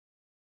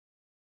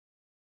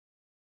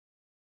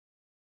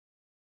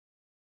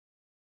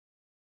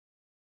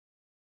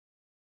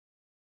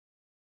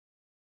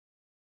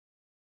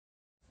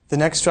The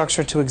next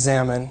structure to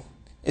examine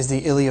is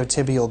the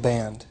iliotibial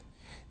band.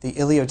 The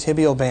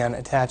iliotibial band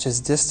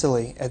attaches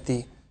distally at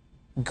the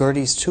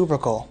Gerdy's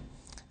tubercle.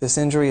 This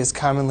injury is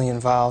commonly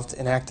involved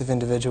in active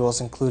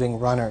individuals, including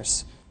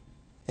runners.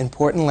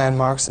 Important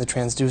landmarks, the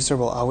transducer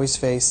will always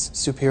face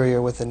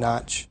superior with a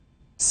notch.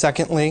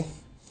 Secondly,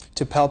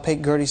 to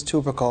palpate Gerdy's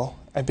tubercle,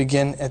 I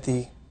begin at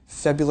the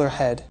fibular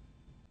head.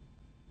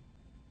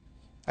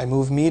 I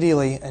move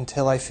medially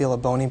until I feel a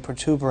bony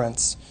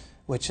protuberance,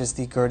 which is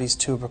the Gerdy's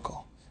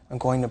tubercle. I'm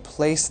going to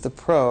place the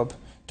probe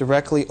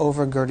directly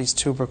over Gerdy's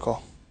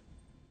tubercle.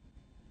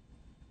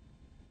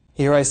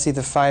 Here I see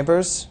the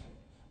fibers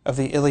of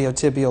the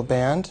iliotibial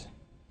band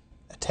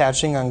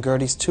attaching on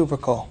Gerdy's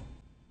tubercle.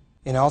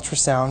 In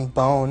ultrasound,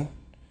 bone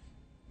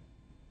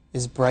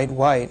is bright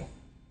white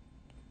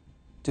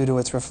due to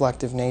its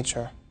reflective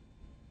nature.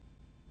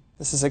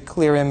 This is a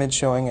clear image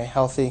showing a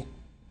healthy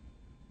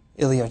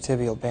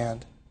iliotibial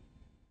band.